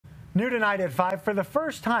New tonight at 5, for the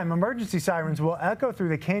first time, emergency sirens will echo through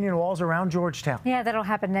the canyon walls around Georgetown. Yeah, that'll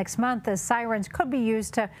happen next month. The sirens could be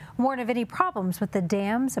used to warn of any problems with the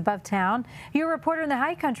dams above town. Your reporter in the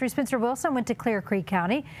high country, Spencer Wilson, went to Clear Creek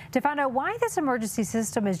County to find out why this emergency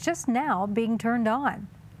system is just now being turned on.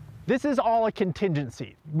 This is all a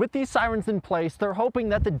contingency. With these sirens in place, they're hoping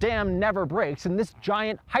that the dam never breaks and this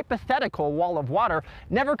giant hypothetical wall of water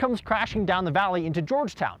never comes crashing down the valley into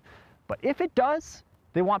Georgetown. But if it does,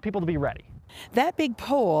 they want people to be ready. That big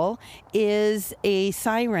pole is a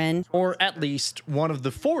siren. Or at least one of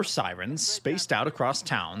the 4 sirens spaced out across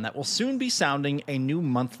town that will soon be sounding a new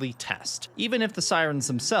monthly test, even if the sirens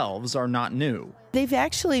themselves are not new. They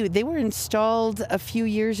were installed a few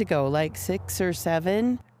years ago, like 6 or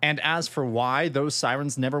 7. And as for why those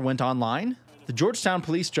sirens never went online, the Georgetown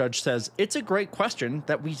police judge says it's a great question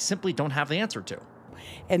that we simply don't have the answer to.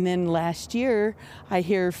 And then last year, I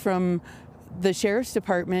hear from the sheriff's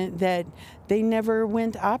department that they never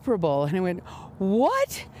went operable. And I went,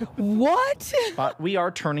 what? What? But we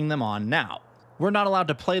are turning them on now. We're not allowed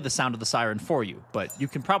to play the sound of the siren for you, but you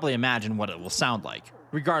can probably imagine what it will sound like.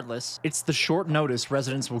 Regardless, it's the short notice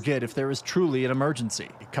residents will get if there is truly an emergency,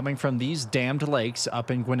 coming from these dammed lakes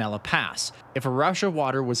up in Guanella Pass. If a rush of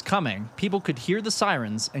water was coming, people could hear the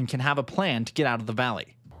sirens and can have a plan to get out of the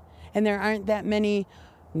valley. And there aren't that many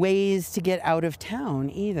ways to get out of town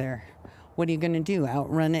either. What are you going to do?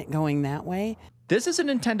 Outrun it going that way? This isn't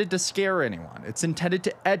intended to scare anyone. It's intended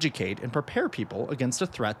to educate and prepare people against a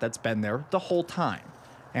threat that's been there the whole time,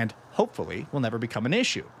 and hopefully will never become an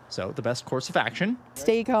issue. So the best course of action: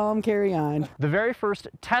 stay calm, carry on. The very first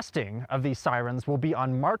testing of these sirens will be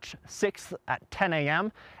on March 6th at 10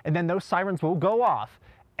 a.m. and then those sirens will go off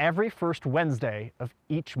every first Wednesday of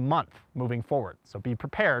each month moving forward. So be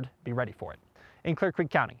prepared, be ready for it. In Clear Creek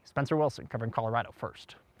County, Spencer Wilson covering Colorado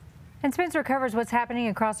First. And Spencer covers what's happening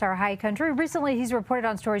across our high country. Recently, he's reported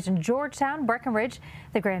on stories in Georgetown, Breckenridge,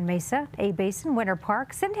 the Grand Mesa, A-Basin, Winter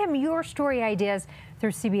Park. Send him your story ideas through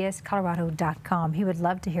cbscolorado.com. He would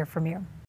love to hear from you.